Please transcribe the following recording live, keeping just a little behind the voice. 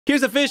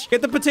Here's the fish.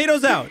 Get the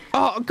potatoes out.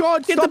 Oh,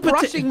 God, stop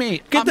rushing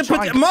me. Get the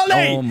potatoes.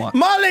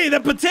 Molly, the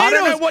potatoes. I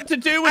don't know what to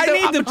do with I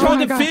need to put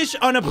the fish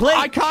on a plate.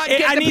 I can't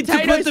get I need to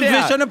put the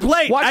fish on a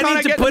plate. Why can't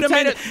I need to put them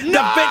in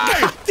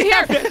the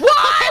Here.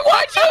 Why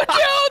would you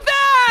do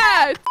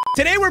that?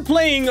 Today we're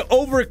playing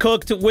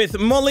Overcooked with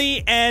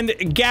Mully and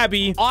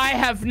Gabby. I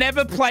have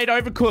never played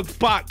Overcooked,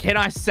 but can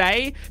I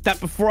say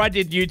that before I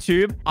did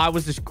YouTube,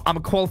 I'm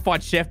a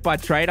qualified chef by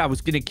trade. I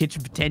was in a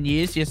kitchen for 10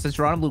 years. Yes, that's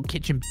right. I'm a little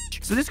kitchen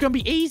bitch. So this is going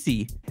to be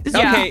easy. This is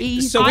Yeah. gonna be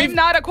easy. So I'm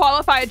not a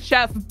qualified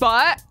chef,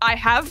 but I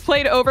have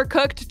played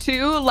Overcooked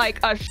too, like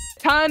a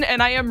ton,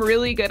 and I am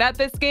really good at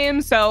this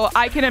game. So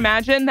I can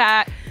imagine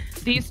that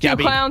these two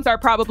Gabby. clowns are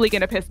probably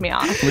going to piss me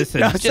off.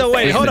 Listen. No, so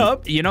wait, hold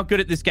up. You're not good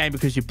at this game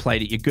because you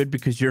played it. You're good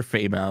because you're a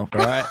female, all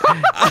right?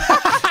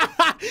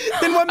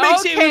 Then what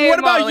makes Okay, you? What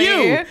about Molly.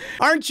 you?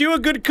 Aren't you a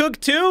good cook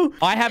too?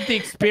 I have the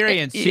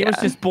experience. She Yeah. was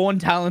just born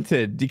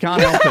talented. You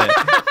can't help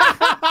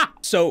it.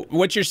 So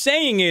what you're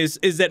saying is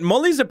that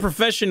Mully's a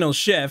professional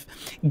chef,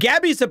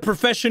 Gabby's a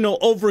professional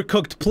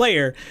Overcooked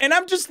player, and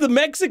I'm just the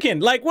Mexican.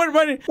 Like what am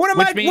I?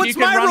 What's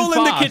my role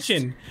in the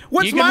kitchen?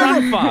 What's my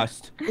role? Run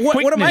fast.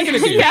 What am I gonna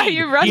do? Yeah,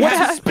 you run You fast.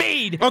 have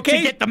speed to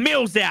get the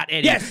meals out,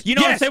 Eddie. Yes, you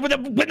know yes. what I'm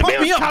saying? When the Pump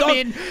me meals up, come dog.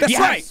 in, That's you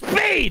right. have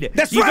speed.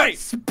 That's you right. Got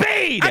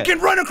speed. I can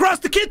run across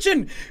the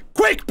kitchen.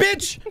 Quick,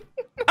 bitch.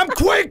 I'm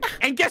quick.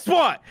 And guess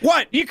what?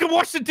 What? You can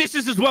wash the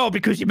dishes as well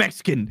because you're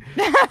Mexican.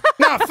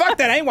 Nah, fuck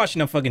that. I ain't washing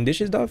no fucking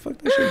dishes, dog. Fuck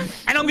that shit.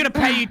 And I'm going to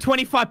pay you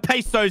 25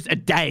 pesos a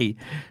day.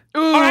 Ooh.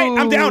 All right,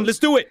 I'm down. Let's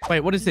do it. Wait,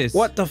 what is this?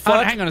 What the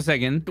fuck? Hang on a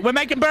second. We're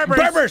making burgers.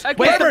 Burgers. Okay.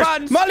 Where's the Burgers.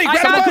 buns? Molly, I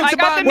grab got- the buns. I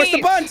got the Where's the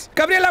meat. buns?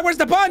 Gabriela, where's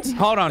the buns?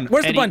 Hold on.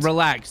 Where's Eddie, the buns?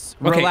 Relax.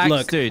 Okay, Relax,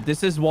 look. dude.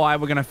 This is why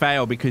we're going to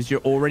fail because you're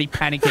already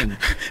panicking.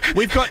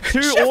 We've got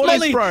two Chef orders,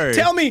 Mully, bro.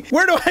 tell me,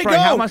 where do I Bro, go?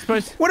 how am I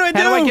supposed What do I do?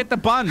 How do I get the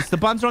buns? The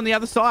buns are on the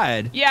other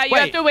side. Yeah, you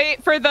have to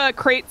wait for the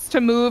crates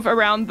to move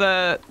around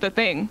the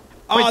thing.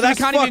 Wait, Oh, so that's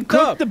you can't even fucked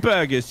cook up. the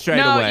burgers straight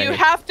No, away.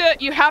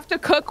 you have to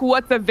cook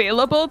what's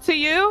available to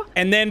you,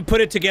 And then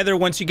put it together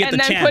once you get and the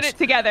then chance. put it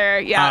together.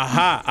 Yeah.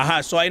 Aha.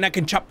 So I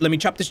can chop. Let me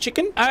chop this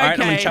chicken. All right,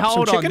 let me Okay, chop some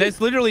hold on. chicken.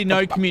 There's literally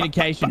no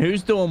communication.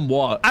 Who's doing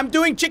what? I'm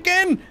doing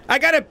chicken. I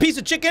got a piece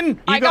of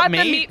chicken. I got the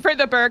meat? meat for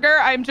the burger.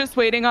 I'm just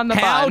waiting on the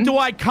How bun. do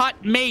I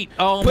cut meat?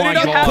 Oh Put my it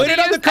on. god. Put it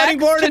on the Use cutting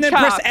X board to and then chop.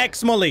 press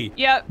X, Mully.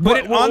 Yep. Put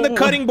it on the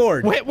cutting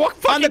board. Wait, what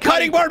On the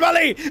cutting board,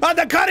 Mully. On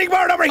the cutting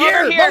board over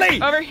here,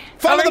 Mully.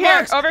 Follow over the here,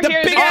 box. Over the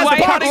here. big the ass white,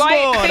 box.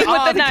 white thing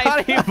with the the knife.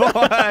 cutting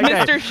board. Okay.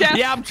 Mr. Chef.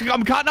 Yeah,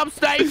 I'm cutting up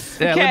steaks.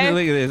 Yeah, Okay.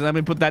 look at this. Let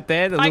me put that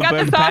there. The I little got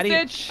burger the patty.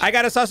 sausage. I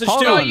got a sausage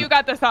Hold too. Oh, on. you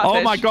got the sausage.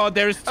 Oh my god,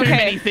 there's too Okay.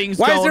 many things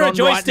Why is going there a on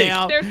joystick?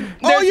 right now.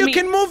 Oh, you meat.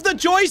 can move the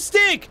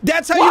joystick.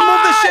 That's how you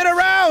move the shit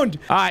around.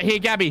 All right, here,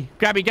 Gabby.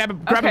 Grab a Okay.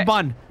 bun. Grab a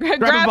bun.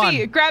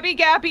 Grabby,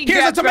 Gabby.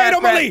 Here's a tomato,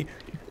 Mully.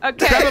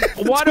 Okay.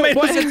 What?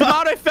 The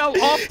tomato fell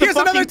off the Here's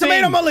another fucking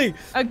tomato, thing.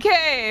 Mully.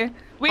 Okay.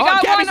 We Oh,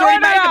 got Gabby's one already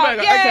order made the out.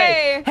 burger.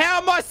 Yay. Okay.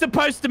 How am I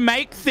supposed to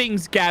make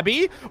things,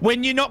 Gabby,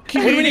 when you're not do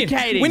we need?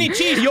 communicating? We need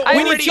cheese. You're We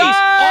need already, cheese.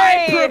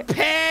 I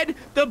prepared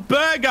the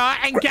burger,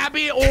 and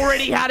Gabby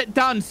already had it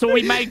done, so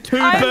we made two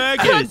I'm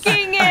burgers.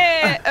 cooking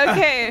it.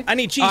 Okay. I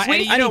need cheese.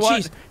 Eddie, I need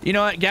cheese. You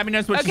know what? Gabby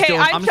knows what she's Okay, doing.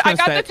 I'm just I gonna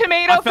got say the it.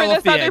 tomato I for fell off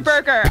this the other edge.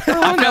 burger. I Oh,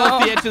 fell off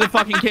no. the edge of the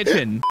fucking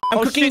kitchen. I'm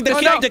Oh, cooking shit, the it's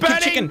steak, not the burning.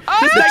 chicken. Oh!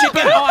 The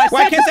chicken. I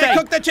Why saved can't the I steak.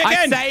 cook the chicken?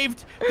 I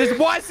saved.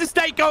 Why is the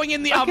steak going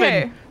in the Okay.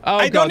 oven? Oh,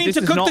 I God, don't need this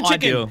to is cook the not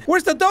chicken. ideal.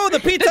 Where's the dough? The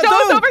pizza The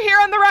dough's over here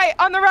on the right.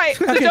 On the right.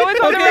 The dough is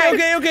on the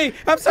right. Okay.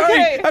 I'm sorry.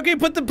 Okay. Okay,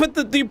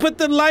 you put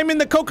the lime in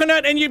the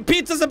coconut, and your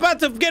pizza's about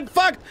to get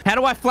fucked. How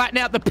do I flatten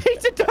out the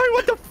pizza dough?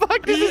 What the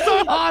fuck? This is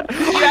so hard. I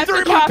have to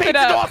threw my chop it pizza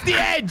up. dough off the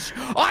edge.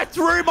 I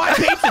threw my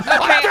pizza. Okay,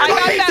 I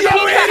got that You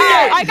pizza idiot.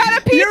 out. I got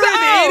a pizza You're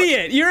out. an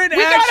idiot. You're an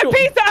We actual. got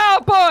a pizza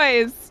out,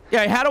 boys.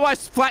 Yeah, how do I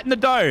flatten the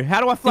dough?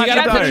 How do I flatten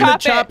gotta the put dough? it in the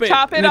Chop it.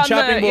 Chop it in the on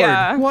chopping the board.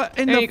 yeah. What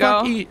in There the you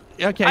go. fuck?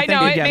 Okay, I thank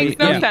know, you, it Gabby. makes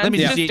no Yeah, sense. Let me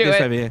Just eat do this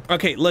it. over here.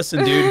 Okay,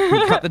 listen,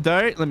 dude. Cut the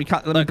dough. Let me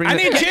bring I it.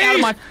 need Get out of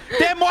cheese. my.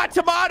 They're my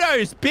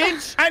tomatoes,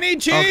 bitch. I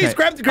need cheese. Okay.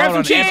 Grab Hold some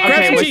on. cheese. Okay,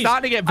 Grab some we're cheese.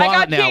 starting to get I got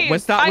violent now. cheese. We're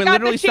I got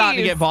literally the starting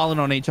to cheese. get violent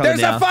on each other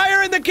There's now. a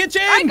fire in the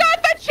kitchen. I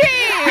got the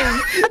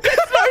cheese.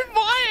 There's no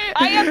fire.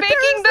 I am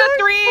baking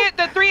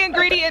the three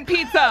ingredient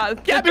pizza.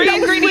 The Gabby, three that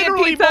was ingredient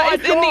literally pizza my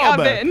is in the job.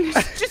 oven.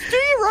 Just do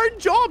your own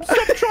job.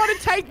 Stop trying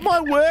to take my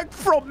work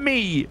from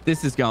me.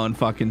 This is going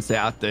fucking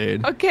south,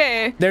 dude.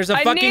 Okay. There's a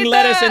I fucking need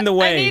lettuce in the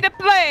way. I need a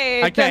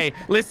plate. Okay,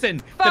 listen.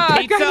 Fuck, the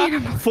I pizza, need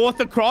a- fourth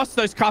across,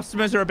 those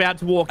customers are about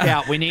to walk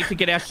out. We need to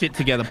get our shit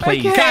together,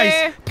 please.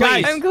 Okay.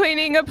 Guys. I'm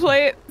cleaning a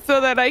plate so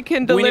that I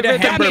can We need deliver a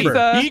the hamburger.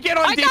 pizza. You get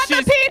on I dishes,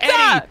 got the pizza.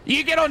 Eddie.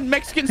 You get on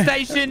Mexican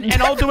station,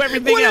 and I'll do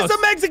everything What else. is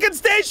a Mexican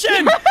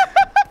station?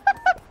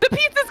 The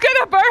pizza's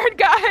gonna burn,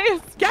 guys.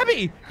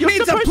 Gabby, you're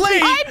Needs a supposed to-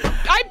 plate.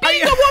 I'm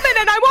being a woman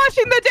and I'm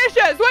washing the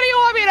dishes. What do you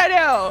want me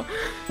to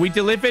do? We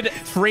delivered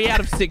 3 out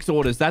of 6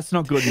 orders. That's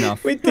not good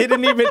enough. We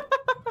didn't even.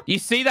 You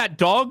see that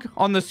dog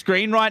on the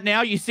screen right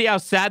now? You see how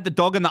sad the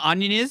dog and the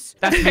onion is?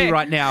 That's me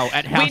right now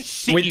at how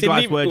shit you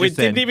guys were We just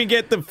then. didn't even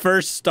get the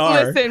first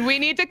star. Listen, we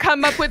need to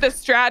come up with a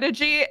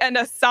strategy and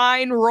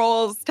assign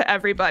roles to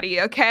everybody,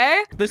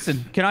 okay?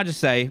 Listen, can I just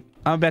say,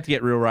 I'm about to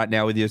get real right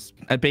now with you.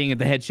 Being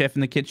the head chef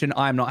in the kitchen,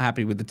 I am not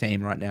happy with the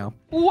team right now.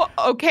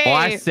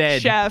 Okay,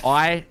 chef.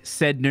 I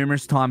said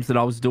numerous times that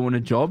I was doing a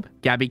job.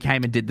 Gabby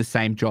came and did the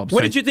same job.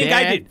 What did you think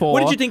I did?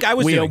 What did you think I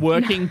was doing? We are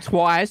working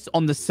twice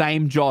on the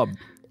same job.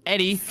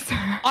 Eddie,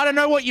 I don't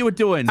know what you were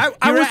doing.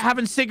 You were out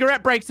having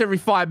cigarette breaks every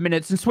 5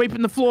 minutes and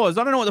sweeping the floors.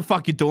 I don't know what the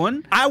fuck you're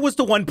doing. I was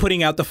the one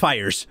putting out the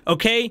fires,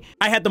 okay?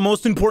 I had the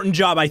most important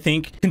job, I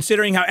think,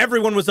 considering how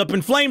everyone was up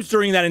in flames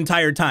during that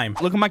entire time.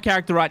 Look at my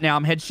character right now.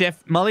 I'm head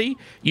chef. Mully,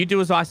 you do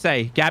as I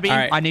say. Gabby,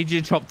 right. I need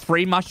you to chop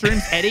 3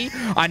 mushrooms. Eddie,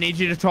 I need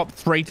you to chop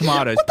 3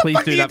 tomatoes. Please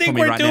do that for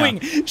me right now. What the fuck do you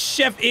think we're doing,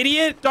 Chef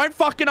Idiot? Don't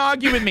fucking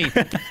argue with me.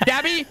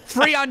 Gabby,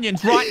 3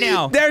 onions right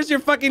now. There's your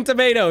fucking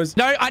tomatoes.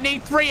 No, I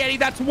need 3, Eddie.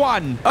 That's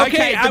 1.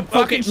 Okay, the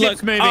fucking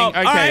shit's moving.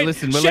 Okay, right.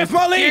 Listen. Chef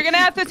Mully, you're gonna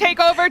have to take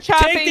over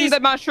chopping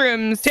the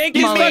mushrooms. Take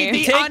the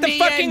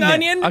fucking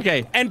onion.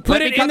 Okay, and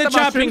put it in the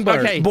chopping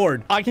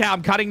board. Okay,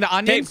 I'm cutting the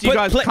onions. You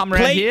guys come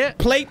around here.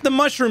 Plate the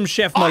mushrooms,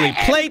 Chef Mully.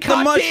 Plate the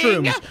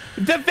mushrooms.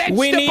 The vegetables.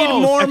 We need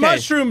more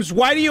mushrooms.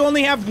 Why do you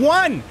only have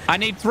 1? I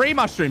need 3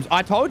 mushrooms.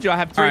 I told you I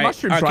have 3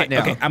 mushrooms right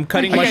now. Okay, I'm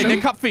cutting mushrooms. They're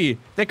cut for you.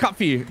 They're cut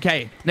for you.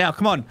 Okay, now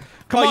come on.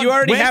 Come on, you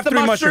already have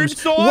 3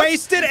 mushrooms.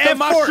 Wasted The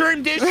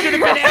mushroom dish should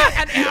have been out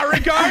an hour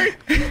ago.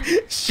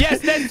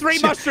 Yes, there's 3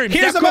 mushrooms.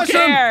 Here's a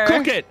mushroom.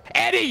 Cook it.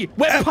 Eddie,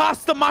 we're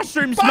past the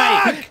mushrooms,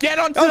 mate. Get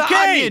onto the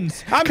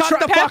onions. Cut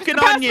the fucking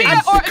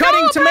onions. I'm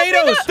cutting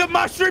tomatoes. The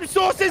mushroom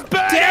sauce is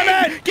burning.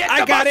 Damn it. Get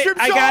the mushroom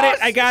sauce.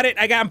 I got it.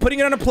 I'm putting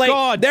it on a plate.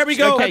 God. There we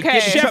go. Okay.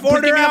 Chef,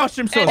 order out.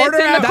 Mushroom sauce.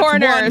 Order out. It's in the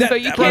corner, so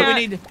you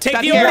can't.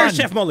 Take the order,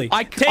 Chef Mully.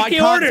 Take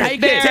the order.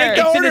 Take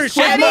the order,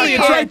 Chef Mully.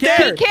 It's right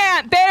there. He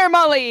can't. There,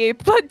 Mully.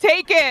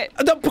 Take it.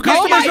 The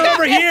customers are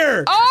over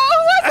here.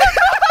 Oh,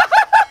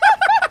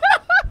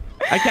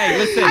 okay,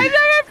 listen.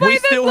 We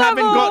still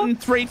haven't gotten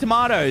 3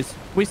 tomatoes.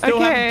 We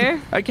still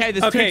haven't. Okay,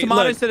 there's 2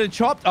 tomatoes that are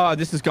chopped. Oh,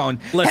 this is going.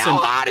 Listen. How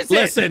hard is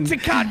it to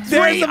cut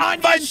 3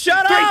 onions,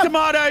 shut 3 up.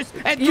 tomatoes,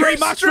 and 3 You're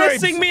mushrooms?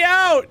 stressing me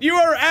out. You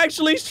are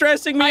actually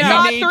stressing me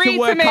out. I got 3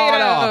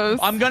 tomatoes.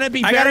 I'm going to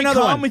be very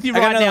calm with you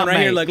right now,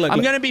 mate. Look.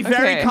 I'm going to be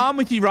very calm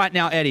with you right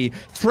now, Eddie.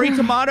 3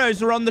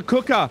 tomatoes are on the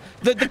cooker.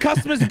 The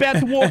customer's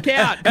about to walk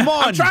out. Come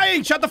on. I'm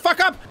trying. Shut the fuck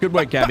up. Good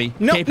work, Gabby.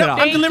 Keep it up.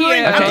 I'm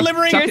delivering. I'm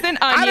delivering. Here's an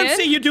onion. I don't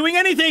see you doing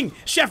anything.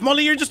 Chef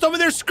Mully, you're just over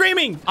there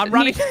screaming. I'm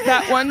running.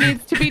 That one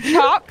needs to be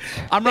chopped.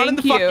 I'm running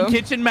the fucking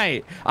kitchen,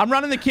 mate. I'm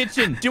running the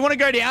kitchen. Do you want to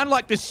go down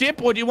like the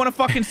ship, or do you want to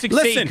fucking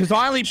succeed? Because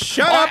I only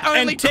shut up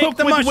and take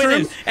the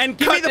mushrooms and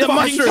cut the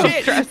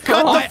mushrooms.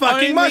 Cut the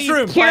fucking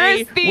mushrooms.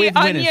 Here's the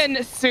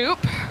onion soup.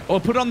 Or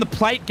put it on the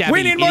plate, Gabby.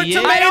 We need more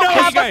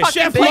tomatoes.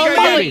 Chef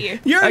Mully,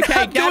 you're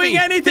not doing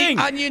anything.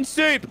 The onion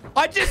soup.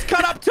 I just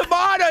cut up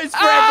tomatoes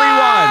for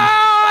everyone.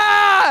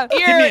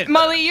 Here,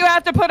 Mully, you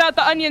have to put out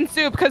the onion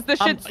soup because the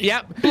shit's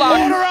blocked.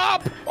 Order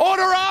up.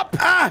 Order up.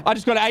 I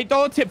just got an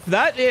 $8 tip for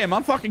that. Damn,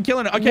 I'm fucking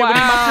killing it. Okay, we need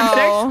mushrooms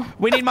next.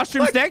 We need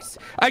mushrooms next.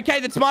 Okay,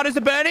 the tomatoes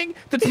are burning.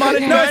 The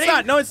tomatoes are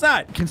burning. No, it's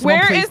not. Can someone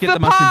please get the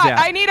mushrooms out?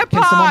 I need a pot.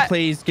 Can someone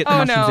please get the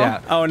mushrooms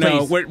out? Oh,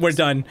 no. We're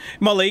done.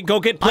 Mully, go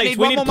get plates.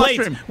 We need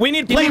plates. We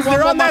need plates.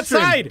 They're on that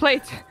side.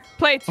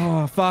 Plates.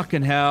 Oh,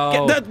 fucking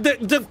hell.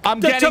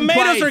 The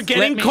tomatoes are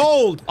getting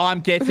cold.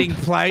 I'm getting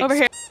plates. Over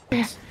here.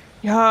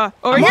 Yeah.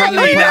 Over here.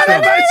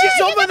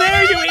 She's over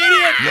there, you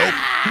idiot. Nope.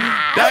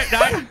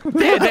 No.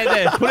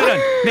 There. Put it in.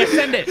 Now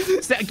send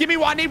it. Give me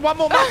one. I need 1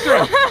 more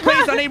mushroom.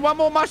 Please, I need 1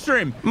 more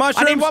mushroom.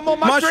 I need 1 more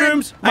mushroom.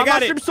 Mushrooms. I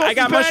got it. I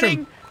got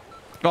mushroom.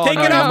 Take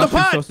it off the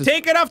pot.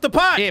 Take it off the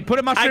pot. Yeah, put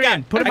a mushroom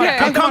in. Put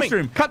cut the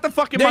mushroom. Cut the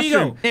fucking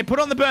mushroom. Yeah, put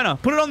it on the burner.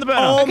 Put it on the burner.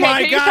 Oh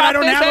my God, I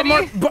don't have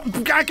more.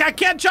 I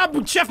can't chop.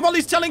 Chef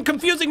Mully's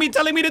confusing me,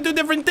 telling me to do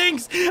different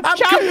things. I'm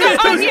confused.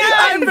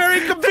 I'm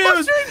very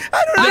confused.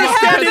 I don't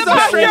understand his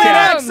Australian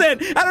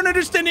accent. I don't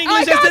understand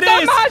English as it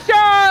is.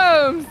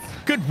 Mushrooms.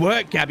 Good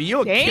work, Gabby.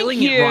 You're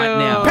killing it right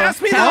now.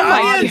 Pass me the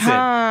onions.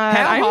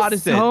 How hard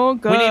is it? So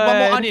good. We need 1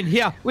 more onion.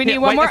 Here. We need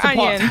 1 more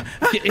onion.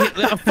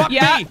 Fuck me.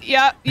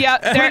 Yeah.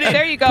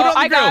 There you go.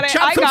 I got it.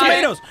 Chop some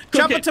tomatoes.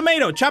 Chop a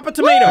tomato. Chop a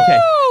tomato.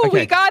 Okay.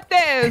 We got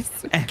this.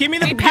 Give me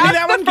that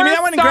one. Give me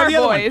that one and grab the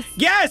other one.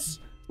 Yes.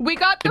 We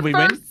got the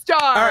first star.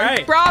 All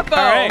right. Bravo.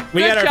 All right.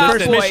 We got our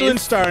first Michelin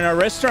star in our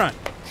restaurant.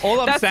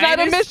 That's not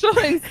a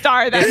Michelin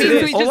star. That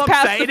means we just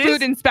passed the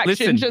food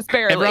inspection, just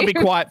barely. Everyone be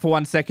quiet for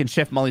 1 second.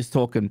 Chef Mully's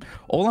talking.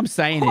 All I'm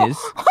saying is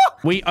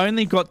we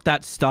only got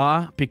that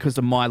star because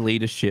of my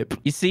leadership.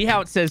 You see how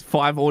it says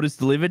 5 orders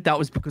delivered? That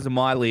was because of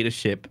my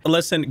leadership.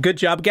 Listen, good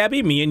job,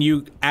 Gabby. Me and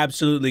you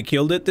absolutely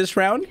killed it this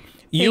round.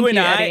 You and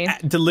I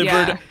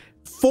delivered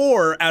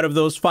 4 out of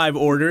those 5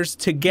 orders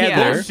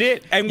together. Oh,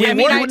 shit. And we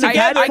worked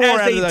together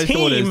as a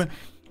team.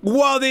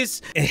 Well,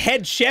 this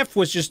head chef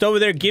was just over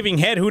there giving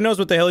head. Who knows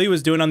what the hell he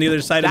was doing on the other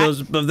side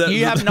of those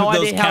You have no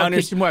idea how counters.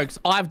 a kitchen works.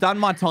 I've done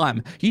my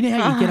time. You know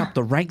how you get up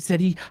the ranks,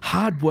 Eddie?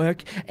 Hard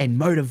work and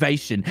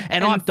motivation.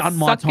 And I've done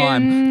my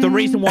time. The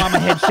reason why I'm a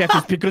head chef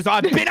is because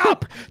I've been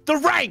up the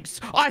ranks.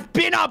 I've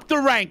been up the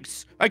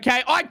ranks.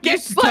 Okay, I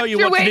get to tell you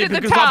what to do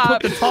because I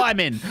put the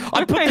time in.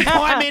 I put the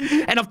time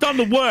in and I've done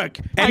the work.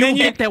 And you'll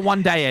get there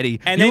one day,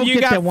 Eddie. And then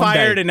you got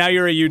fired and now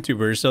you're a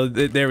YouTuber. So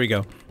there we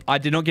go. I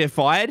did not get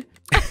fired.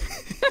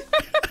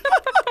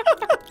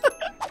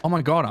 Oh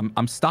my god,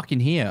 I'm stuck in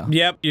here.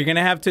 Yep, you're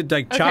gonna have to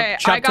like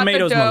chop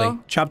tomatoes, Mully.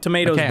 Chop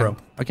tomatoes, bro.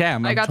 Okay,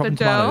 I'm I got chopping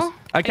the dough. tomatoes.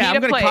 Okay,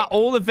 I'm gonna cut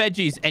all the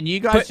veggies, and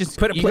you guys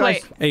put a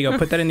plate. There you go.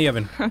 Put that in the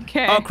oven.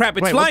 Okay. Oh crap!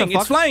 It's flying!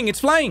 It's flying!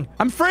 It's flying!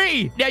 I'm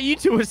free. Now you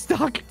two are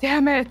stuck.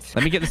 Damn it!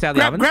 Let me get this out of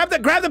the oven.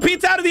 Grab the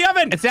pizza out of the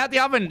oven. It's out the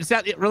oven. It's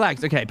out.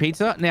 Relax. Okay,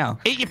 pizza. Now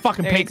eat your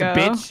fucking pizza,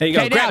 bitch. There you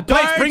go. Okay, now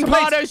bring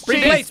plates.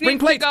 Bring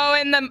plates. Go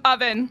in the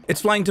oven.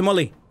 It's flying to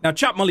Mully. Now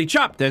chop, Mully.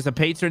 Chop. There's a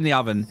pizza in the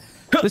oven.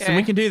 Listen,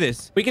 we can do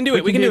this. We can do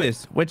it. We can do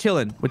this. We're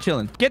chilling. We're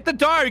chilling. Get the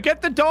dough.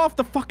 Get the dough off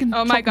the fucking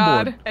Oh my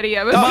god. board. Eddie,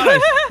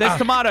 Tomatoes. There's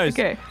tomatoes.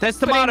 Okay. There's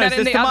tomatoes.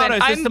 There's tomatoes.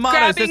 There's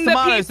tomatoes. There's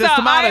tomatoes. There's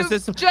tomatoes. I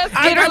just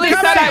literally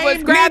said I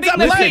was grabbing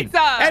the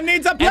pizza. It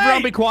needs a plate.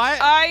 Everyone be quiet.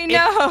 I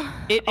know.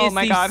 It is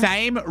the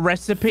same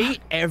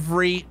recipe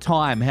every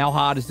time. How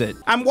hard is it?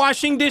 I'm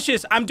washing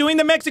dishes. I'm doing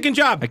the Mexican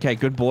job. Okay,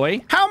 good boy.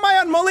 How am I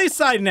on Mully's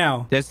side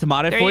now? There's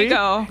tomato for you. There you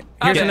go.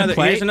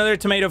 Here's another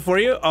tomato for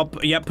you.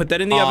 Put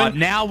that in the oven.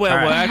 Now we're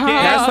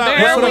working. That's what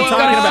I'm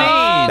talking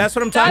about. That's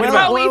what I'm talking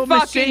about. That's what we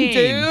fucking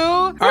do.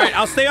 All right,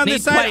 I'll stay on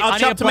this side. I'll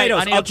chop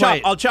tomatoes. I'll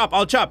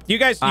chop. You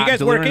guys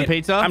work it.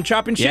 Pizza. I'm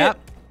chopping shit.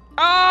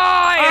 Oh,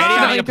 Eddie,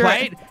 I need a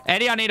plate.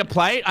 Eddie, I need a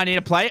plate. I need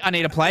a plate. I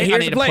need a plate. Here's I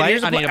need a plate.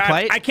 I need a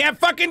plate. I can't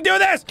fucking do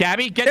this.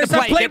 Gabby, get the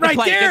plate. There's a plate right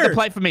there. Get the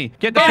plate for me.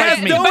 Get the plate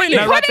for me. Doing it.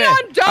 No, right Put it there.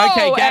 on dough,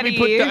 Okay, Gabby, Eddie.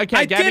 put the.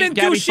 Okay,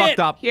 Gabby fucked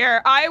up.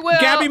 Here, I will.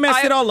 Gabby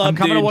messed it all up. I'm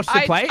coming to wash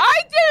the plate.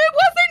 I did. It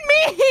wasn't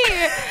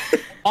me.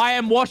 I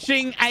am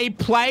washing a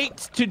plate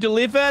to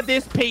deliver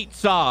this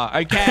pizza,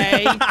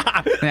 okay?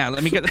 Now,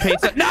 let me get the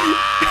pizza. No!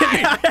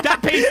 That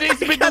pizza needs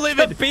to be delivered.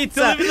 Deliver the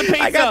pizza.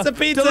 I got the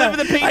pizza. Deliver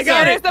the pizza. I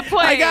got it. The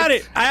plate. I got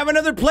it. I have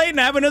another plate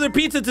and I have another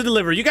pizza to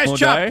deliver. You guys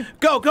chop.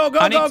 Go.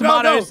 I need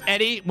tomatoes.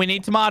 Eddie, we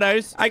need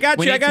tomatoes. I got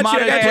you.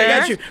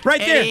 Right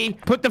there. Eddie,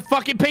 put the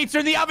fucking pizza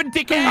in the oven,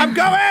 dickhead. I'm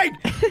going.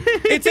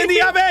 It's in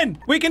the oven.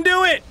 We can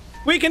do it.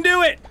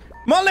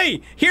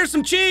 Mully, here's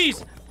some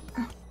cheese.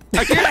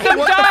 Okay,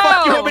 what the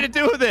fuck do you want me to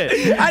do with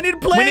it? I need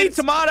plates. We need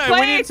tomato.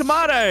 Plates. We need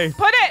tomato.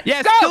 Put it.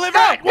 Yes, go, deliver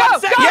go, it. 1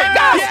 second.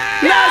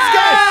 Yes. Let's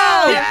go.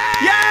 Yes.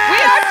 We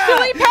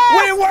actually passed.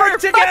 We work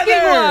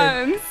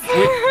together.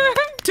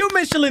 2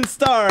 Michelin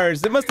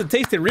stars. It must have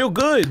tasted real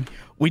good.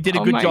 We did a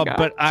good job,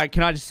 but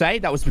can I just say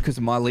that was because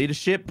of my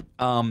leadership?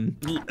 Well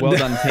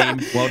done,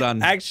 team. Well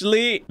done.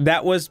 Actually,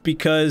 that was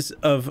because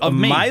of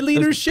my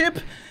leadership.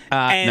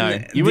 No,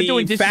 you were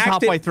doing dishes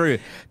halfway through.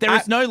 There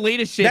is no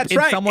leadership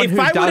in someone who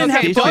does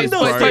dishes,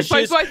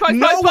 bro.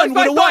 No one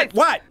would have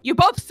what? You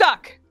both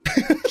suck.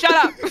 Shut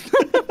up.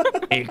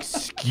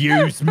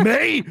 Excuse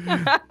me?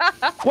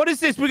 What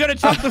is this? We're going to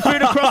chop the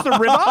food across the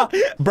river?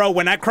 Bro,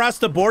 when I crossed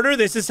the border,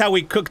 this is how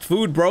we cooked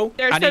food, bro.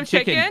 There's some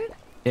chicken.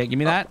 Yeah, give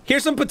me that.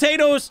 Here's some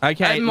potatoes.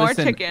 Okay, and more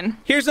chicken.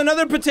 Here's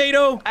another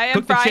potato. I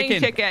am frying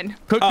chicken.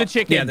 Cook the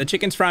chicken. Yeah, the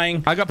chicken's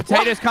frying. I got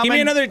potatoes coming. Give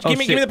me another. Give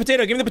me the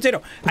potato. Give me the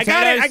potato. I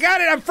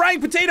got it. I'm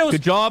frying potatoes.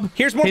 Good job.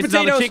 Here's more potatoes.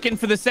 Another chicken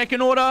for the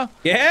second order.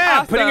 Yeah,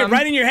 awesome. Putting it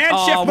right in your hand,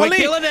 Chef Mully. We're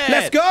killing it.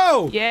 Let's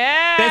go.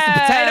 Yeah. There's the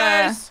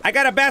potatoes. I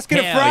got a basket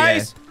of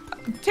fries. Yeah.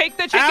 Take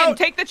the chicken. Out.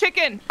 Take the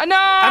chicken. No.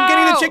 I'm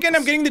getting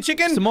the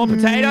chicken. Some more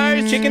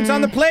potatoes. Chicken's on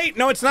the plate.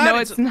 No, it's not. No,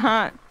 it's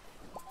not.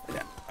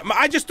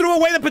 I just threw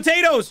away the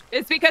potatoes.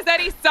 It's because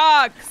Eddie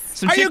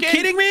sucks. Are you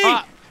kidding me?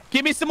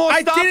 Give me some more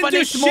stuff. I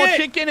need some more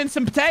chicken and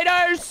some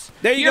potatoes.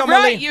 There you You're go,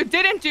 right. Mully. You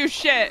didn't do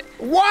shit.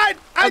 What?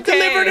 I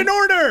delivered an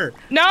order.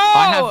 No.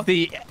 I have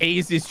the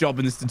easiest job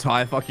in this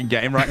entire fucking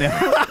game right now.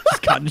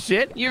 Just cutting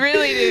shit. You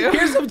really do.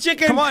 Here's some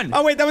chicken. Come on.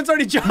 Oh wait, that one's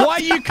already chopped. Why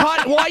are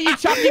you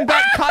chucking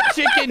back cut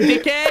chicken,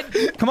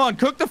 dickhead? Come on,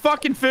 cook the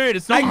fucking food.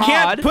 It's not hard. I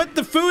can't put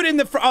the food in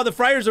the the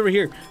fryer's over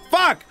here.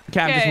 Fuck.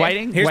 Okay, I'm just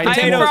waiting. Here's waiting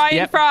potatoes. I'm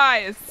frying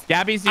fries.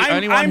 Gabby's the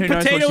only one who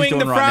knows what she's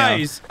doing right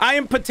now. I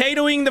am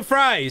potatoing the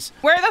fries.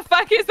 Where the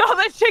fuck is all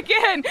the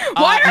chicken?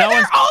 Why are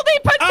there only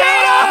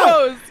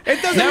potatoes?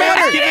 It doesn't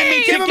matter. Give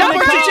him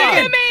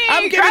chicken.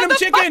 I'm giving him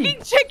chicken.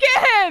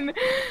 Chicken.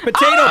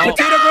 Potato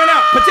going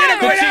out. Potato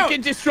going out.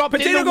 Chicken just dropped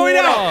potato in the going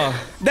water. out.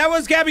 That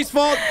was Gabby's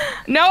fault.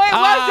 No, it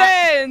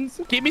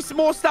wasn't. Give me some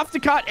more stuff to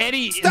cut,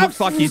 Eddie. Stuff's looks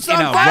like he's in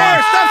a fire.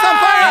 rush. Stuff's on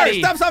fire. Eddie,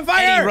 Stuff's on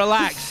fire. Eddie,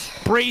 relax.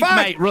 Breathe,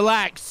 mate.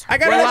 Relax. I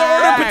got another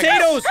order of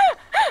potatoes.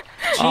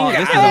 Oh,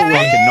 this is a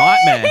fucking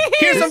nightmare.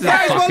 Here's some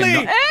fries,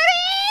 Mully.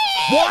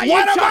 Why are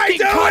you chucking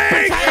cut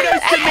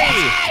potatoes to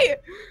me?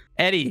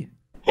 Eddie.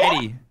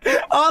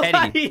 All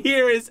I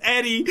hear is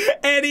Eddie.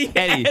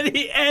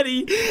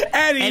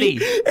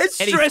 It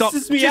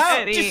stresses me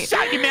out. Just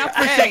shut your mouth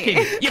for a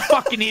second, you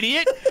fucking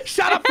idiot.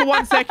 Shut up for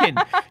 1 second.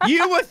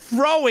 You were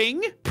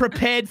throwing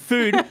prepared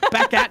food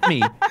back at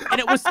me. and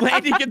it was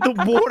landing in the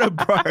water,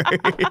 bro.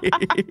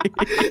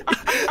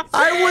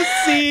 I was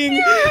seeing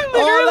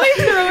Literally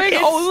throwing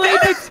only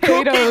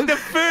Cooking potatoes. the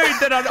food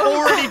that I'd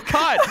already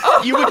cut.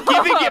 You were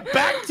giving it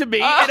back to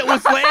me, and it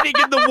was landing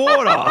in the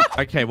water.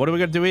 Okay, what are we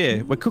gonna do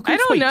here? We're cooking I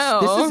don't sweets.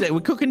 know. This is it. We're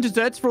cooking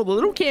desserts for all the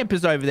little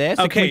campers over there.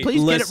 So can we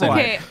please listen. get it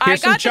right? Okay, Here's I got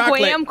some the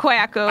chocolate. graham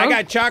cracker. I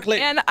got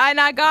chocolate. And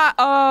I got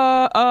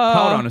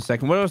Hold on a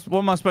second. What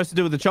am I supposed to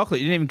do with the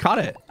chocolate? You didn't even cut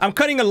it. I'm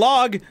cutting a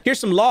log. Here's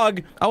some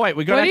log. Oh wait,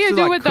 we got. What do you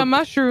do with the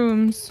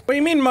mushrooms? What do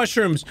you mean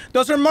mushrooms?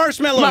 Those are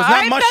marshmallows, not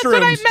That's mushrooms.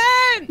 what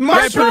I meant.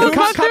 Mushrooms.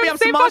 Cut me up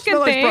some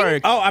marshmallows, bro.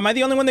 Oh, am I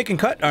the only one that can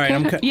cut? All right,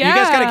 I'm cut. Yeah. You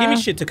guys gotta give me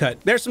shit to cut.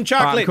 There's some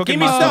chocolate. cooking Give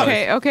me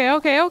marshmallows. stuff. Okay.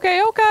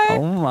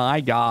 Oh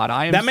my god,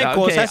 I am. Dame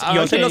cosas,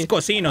 yo se los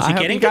cocino. Si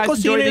quieren que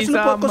cocine, se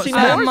los puedo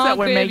cocinar. I'm that gonna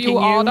we're give making you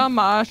all you. the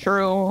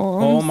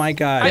mushrooms. Oh my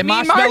god. I mean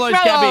marshmallows,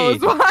 marshmallows.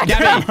 Gabby. What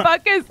Gabby. the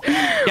fuck is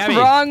Gabby.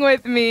 wrong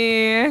with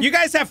me? You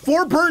guys have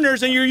 4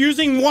 burners and you're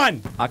using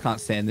 1. I can't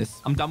stand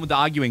this. I'm done with the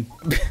arguing.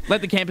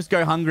 Let the campers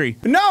go hungry.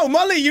 No,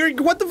 Mully,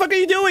 what the fuck are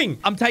you doing?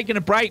 I'm taking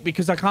a break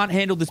because I can't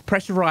handle this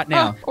pressure right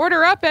now.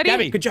 Order up, Eddie.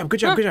 Gabby. Good job, good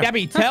job, good job.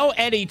 Gabby, tell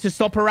Eddie to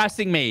stop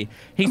harassing me.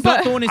 He's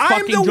not doing his I'm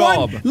fucking the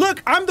job. one.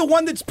 Look, I'm the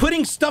one that's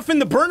putting stuff in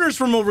the burners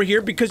from over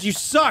here because you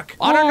suck.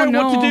 I don't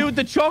know what no. to do with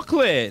the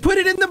chocolate. Put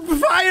it in the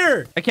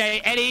fire.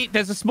 Okay, Eddie,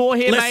 there's a s'more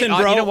here, Listen,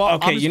 mate. bro. You know what?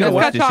 Okay, I'm just you know gonna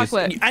what? wash Got dishes.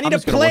 chocolate. I need I'm a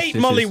just gonna wash plate,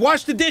 dishes. Mully.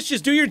 Wash the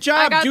dishes. Do your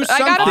job. Do I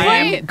something. got a I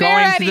am plate. going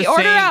There, to Eddie. the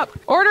Order sink. up.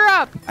 Order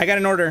up. I got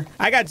an order.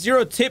 I got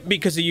 0 tip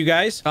because of you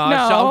guys. So No.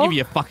 I'll give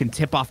you a fucking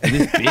tip after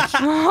this, bitch.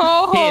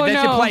 Oh, Here,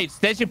 there's no. your plates.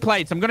 There's your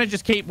plates. I'm gonna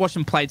just keep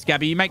washing plates,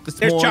 Gabby. You make the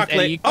There's s'mores, chocolate.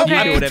 and you, Oh, you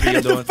Okay. do whatever put you're it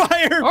in doing. the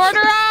fire. Order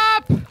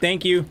up.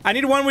 Thank you. I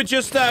need one with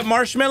just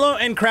marshmallow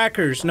and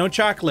crackers. No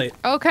chocolate.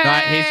 Okay. All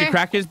right, here's your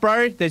crackers,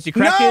 bro. There's your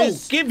No,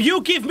 crackers. give me.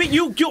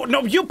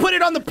 No, you put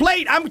it on the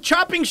plate. I'm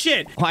chopping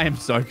shit. I am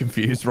so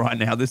confused right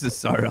now. This is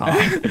so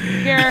hard.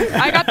 Here,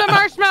 I got the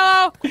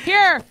marshmallow.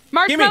 Here,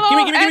 marshmallow.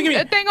 give me.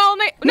 and a thing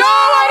only. No,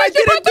 I did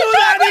you didn't put the do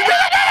that.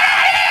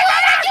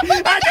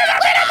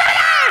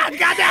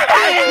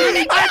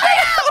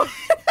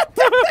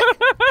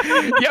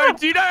 Yo,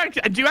 do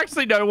you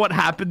actually know what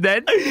happened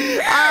then?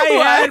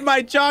 I had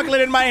my chocolate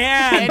in my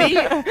hand.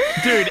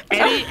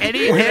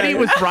 Eddie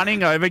was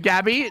running over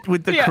Gabby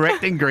with the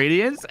correct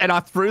ingredients, and I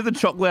threw the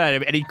chocolate at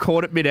him, and he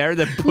caught it midair and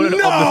then put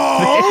it on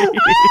the thing.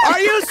 Are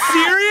you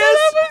serious?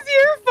 That was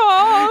your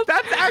fault.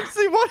 That's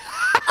actually what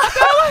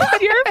That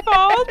was your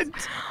fault.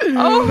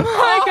 Oh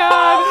my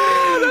god.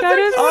 That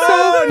is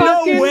so no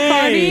fucking way.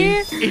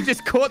 funny. he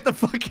just caught the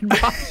fucking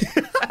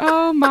button.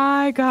 Oh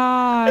my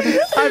god.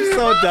 I'm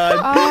so done.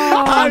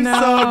 Oh, I'm no.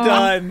 so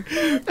done.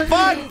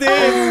 Fuck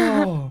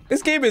this.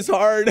 This game is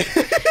hard.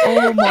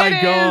 Oh my It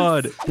is.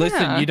 god.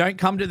 Listen, Yeah. you don't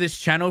come to this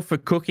channel for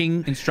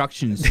cooking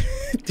instructions.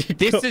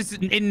 This is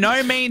in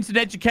no means an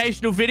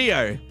educational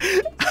video.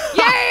 Yay,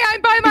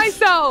 I'm by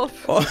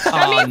myself.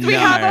 That means we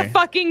have a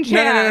fucking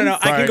chance. No.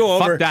 I can Bro, go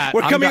fuck over. that.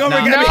 We're I'm coming go- over.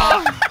 no. Gabby.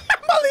 No.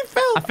 Molly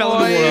fell. I fell in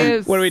the water.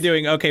 Boys. What are we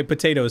doing? Okay,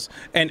 potatoes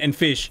and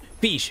fish.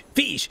 Fish.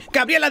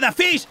 Gabriela, the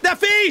fish.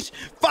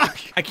 Fuck.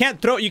 You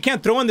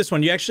can't throw on this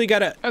one. You actually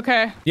gotta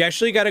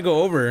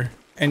go over.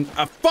 And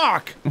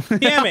fuck!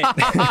 Damn it!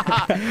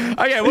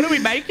 Okay, what are we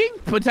making?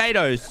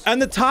 Potatoes. On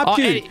the top,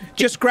 dude. Eddie,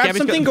 Just grab Gabby's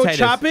got something, go potatoes.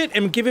 chop it,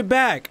 and give it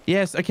back.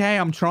 Yes, okay,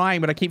 I'm trying,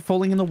 but I keep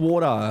falling in the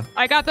water.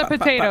 I got the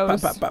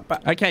potatoes.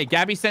 Okay,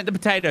 Gabby sent the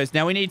potatoes.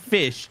 Now we need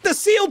fish. The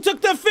seal took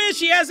the fish.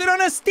 He has it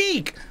on a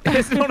stick. He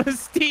has it on a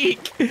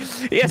stick.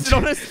 He has it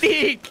on a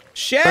stick.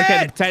 Shit.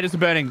 Okay, the potatoes are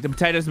burning. The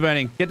potatoes are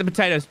burning. Get the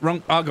potatoes.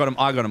 Wrong. I got him.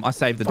 I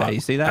saved the day. You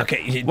see that?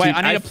 Okay, dude, Wait,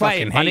 I need I a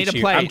plate. fucking I need a hate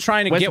you. plate. I'm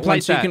trying to Where's get the one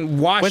plate so you at? can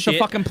wash Where's it. the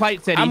fucking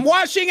plates, Eddie? I'm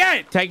washing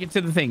it. Take it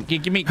to the thing.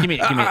 Give me.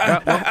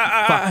 Fuck.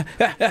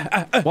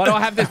 Why do I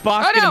have this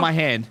basket in my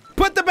hand?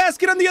 Put the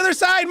basket on the other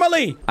side,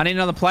 Molly. I need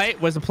another plate.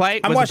 Where's the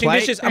plate? I'm Where's the washing plate?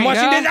 dishes. There I'm you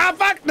washing go. dishes. Ah,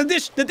 fuck. The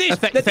dish. The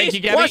Thank dish. you,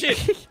 Gabby. Wash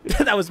it.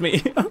 That was me.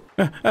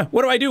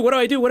 What do I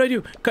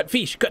do? Cut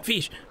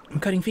fish. I'm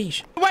cutting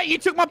fish. Wait, you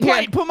took my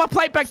plate. Here. Put my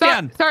plate back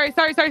down. Sorry.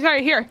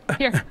 Here.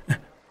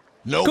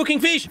 Nope. Cooking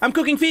fish. I'm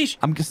cooking fish.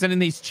 I'm sending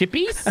these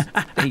chippies.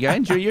 There you go.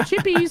 Enjoy your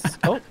chippies.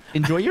 Oh,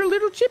 enjoy your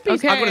little chippies. I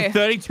got a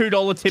Okay.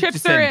 $32 tip to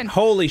Chips are in. send.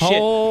 Holy shit.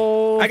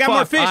 Oh, I got more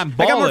fuck, fish. I'm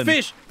I got more balling.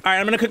 fish. All right,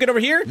 I'm going to cook it over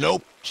here.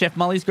 Nope. Chef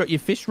Molly's got your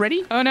fish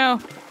ready? Oh no.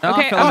 Oh,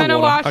 Okay, I fell I'm in the gonna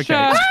water. wash. Okay.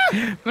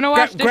 I'm gonna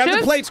wash Grab the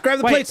dishes. plates.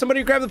 Wait.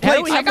 Somebody grab the How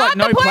do plates. we have I got like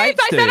no the plates. plates,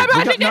 I said dude? I'm We got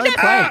washing no dishes.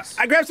 plates.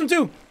 I grabbed some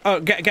too. Oh,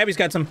 Gabby's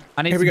got some.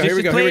 I need Here some we go. dishes,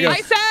 Here we go.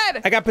 I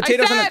said. I got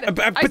potatoes I on said. it.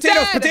 I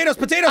Potatoes. said. Potatoes. I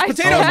Potatoes.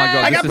 said. Oh my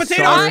God, I got this is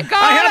potatoes. so- I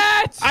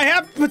got it. I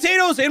have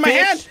potatoes in my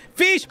Fish. hand.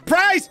 Fish.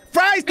 Fries.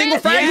 Tengo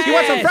fries. Yes. You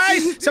want some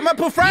fries? Someone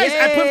put fries.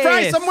 I put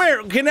fries Yes.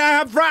 somewhere. Can I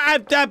have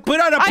fries? I put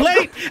on a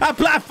plate. I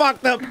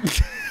fucked up.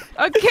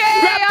 Okay.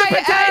 Grab the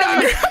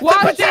potatoes.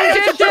 Washing Potatoes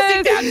are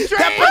gushing down dishes.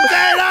 straight.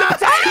 Potatoes.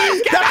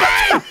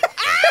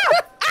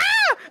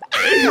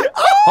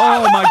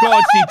 Oh my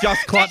God, she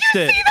just clutched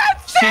it.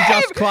 She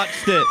just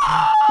clutched it.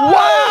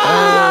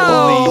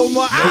 Wow. Holy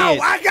my! Ow!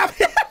 shit. I got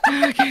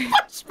you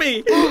pushed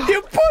me.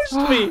 You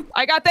pushed me.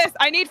 I got this.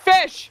 I need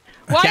fish.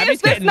 Why Gabby's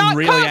is this getting not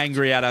really cooked?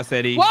 angry at us,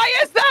 Eddie. Why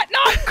is that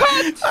not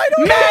overcooked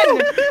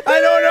men.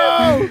 I don't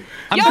know.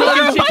 I'm Yo, cooking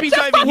you're a chippies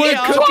bunch of over here.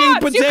 fucking Cooking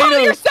twats. You call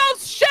potatoes.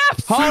 yourselves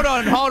chefs. Hold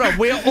on.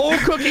 We're all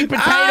cooking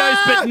potatoes,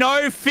 but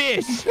no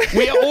fish.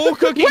 We're all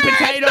cooking Where's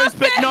potatoes, the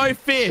but fish? no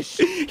fish.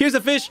 Here's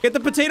the fish. Get the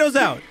potatoes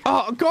out.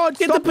 Oh, God,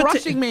 stop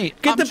rushing me.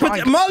 Get the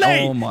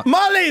Mully,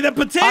 Mully, the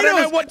potatoes. I don't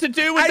know what to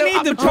do with I them.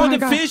 need to put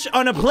the fish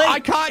on a plate. I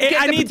can't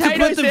get I the need to put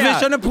potatoes the fish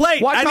out. on a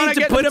plate. Why I can't need I to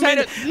get put the them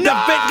in.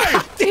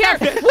 potatoes? The Here.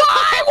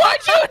 Why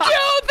would you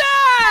do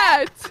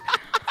that?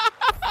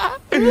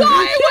 Why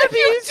would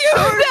you do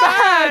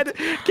that?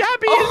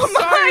 Gabby Oh is so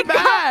my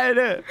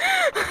bad.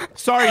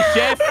 Sorry,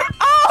 chef.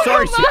 Oh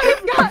Sorry, my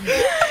God.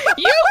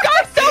 You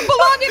guys don't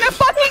belong in a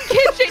fucking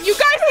kitchen. You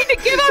guys need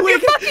to give up your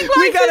fucking licenses.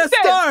 We got a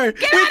star.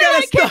 Get We out got of a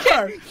my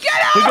star. kitchen.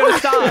 Get out. We got a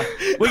star.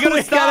 We got a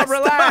We star. got a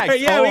Relax. star.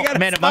 Yeah, oh, we got a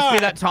man, it must be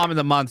star. that time of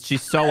the month.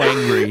 She's so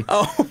angry.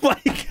 Oh my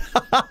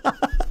God.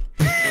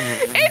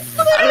 It's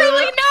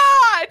literally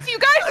not. You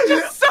guys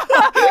just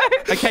suck.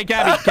 Okay,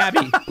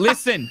 Gabby,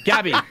 listen,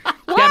 Gabby,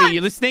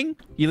 you listening?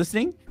 You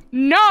listening?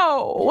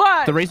 No.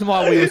 What? The reason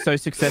why we were so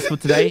successful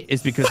today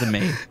is because of me.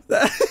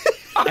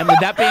 And with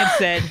that being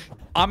said,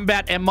 I'm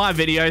about to end my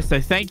video, so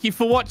thank you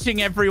for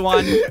watching,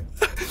 everyone.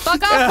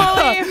 Fuck off,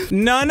 Mully.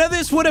 None of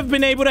this would have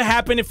been able to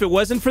happen if it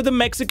wasn't for the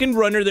Mexican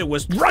runner that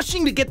was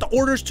rushing to get the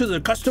orders to the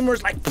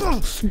customers like,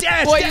 dash, Boy,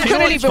 dash. you Do you know couldn't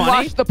what's even funny?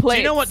 wash the plate.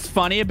 Do you know what's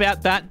funny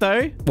about that,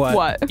 though?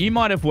 What? You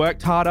might have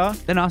worked harder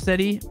than us,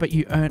 Eddie, but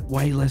you earned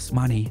way less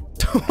money.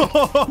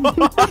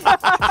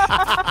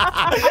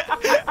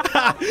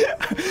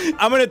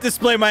 I'm going to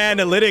display my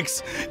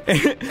analytics.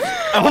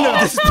 I'm going to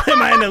display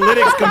my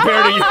analytics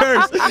compared to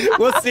yours.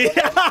 We'll see.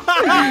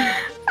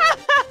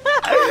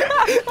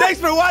 Thanks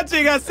for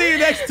watching. I'll see you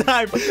next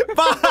time.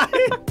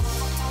 Bye.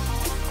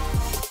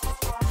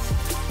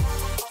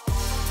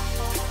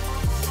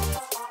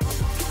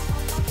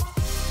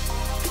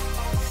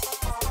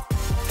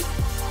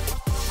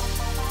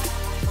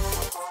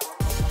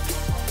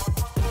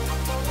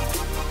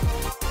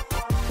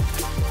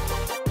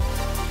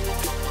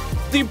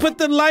 You put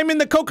the lime in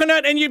the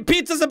coconut and your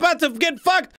pizza's about to get fucked.